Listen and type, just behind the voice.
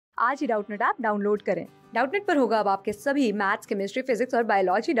आज ही Doubtnut app download करें। Doubtnut पर होगा अब आपके सभी मैथ्स, केमिस्ट्री, फिजिक्स और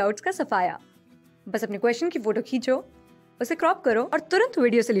बायोलॉजी डाउट्स का सफाया। बस अपने क्वेश्चन की फोटो खींचो, उसे क्रॉप करो और तुरंत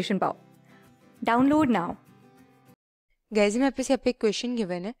वीडियो सोल्यूशन पाओ। Download now. गाइस, मैं आपसे यहाँ पे एक क्वेश्चन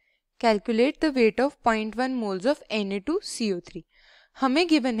गिवन है, calculate the weight of 0.1 moles of Na2CO3। हमें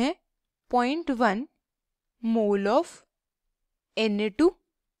गिवन है 0.1 mole of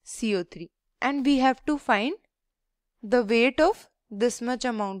Na2CO3 and we have to find the weight of this much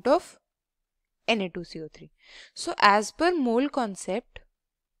amount of Na2CO3. So as per mole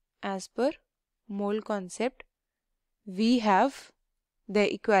concept we have the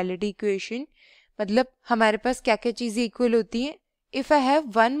equality equation. मतलब हमारे पास क्या क्या चीज़ें equal होती हैं. If I have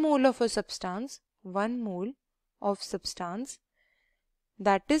 1 mole of a substance, 1 mole of substance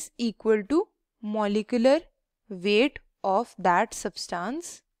that is equal to molecular weight of that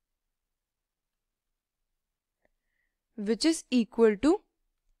substance which is equal to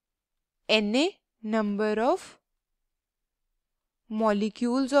Na number of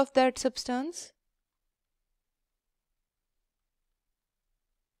molecules of that substance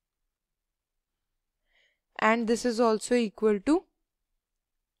and this is also equal to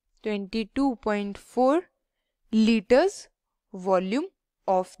 22.4 liters volume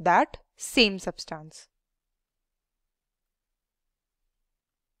of that same substance.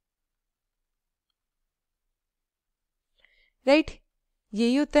 Right,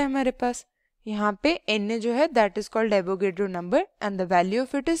 यही होता है हमारे पास. यहाँ पे Na जो है that is called Avogadro number and the value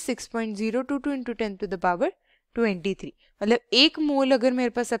of it is 6.022 into 10 to the power 23. मतलब एक मोल अगर मेरे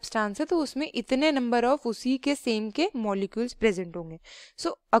पास सब्सटेंस है तो उसमें इतने नंबर ऑफ उसी के सेम के मॉलिक्यूल्स प्रेजेंट होंगे.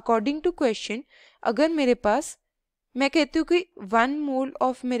 सो अकॉर्डिंग टू क्वेश्चन, अगर मेरे पास मैं कहती हूँ कि 1 मोल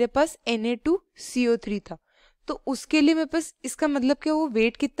ऑफ मेरे पास Na2CO3 था, तो उसके लिए मेरे पास इसका मतलब क्या, वो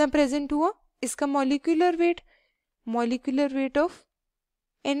वेट कितना प्रेजेंट हुआ, इसका मॉलिक्यूलर वेट ऑफ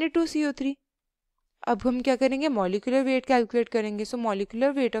Na2CO3. अब हम क्या करेंगे, मॉलिक्यूलर वेट कैलकुलेट करेंगे. सो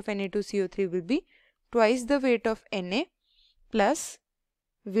molecular weight of Na2CO3 will be twice the weight of Na plus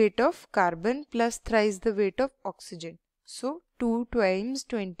weight of carbon plus thrice the weight of oxygen. So 2 times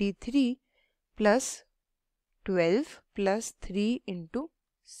 23 plus 12 plus 3 into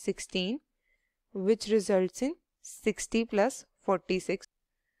 16 which results in 60 plus 46.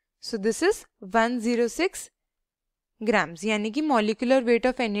 So this is 106 grams. यानी कि molecular weight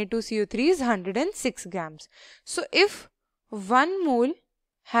of Na2CO3 is 106 grams. So if 1 mole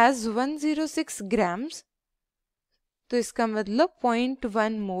has 106 grams, तो इसका मतलब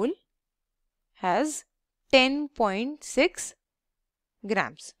 0.1 mole has 10.6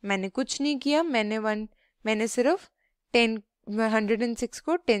 grams. मैंने कुछ नहीं किया, मैंने सिर्फ 106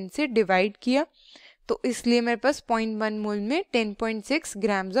 को 10 से डिवाइड किया, तो इसलिए मेरे पास 0.1 मोल में 10.6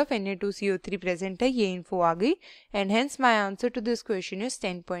 ग्राम्स ऑफ Na2CO3 प्रेजेंट है. ये इन्फो आ गई and hence my answer to this question is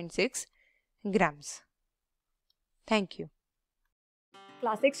 10.6 grams. Thank you.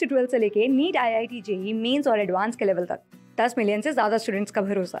 Class 6 से 12 से लेके नीट, IIT, JEE मेंस और एडवांस के लेवल तक 10 मिलियन से ज्यादा स्टूडेंट्स का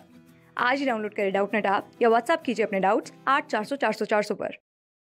भरोसा. आज ही डाउनलोड करें डाउटनेट ऐप या व्हाट्सएप कीजिए अपने डाउट्स 8400 400 400 पर.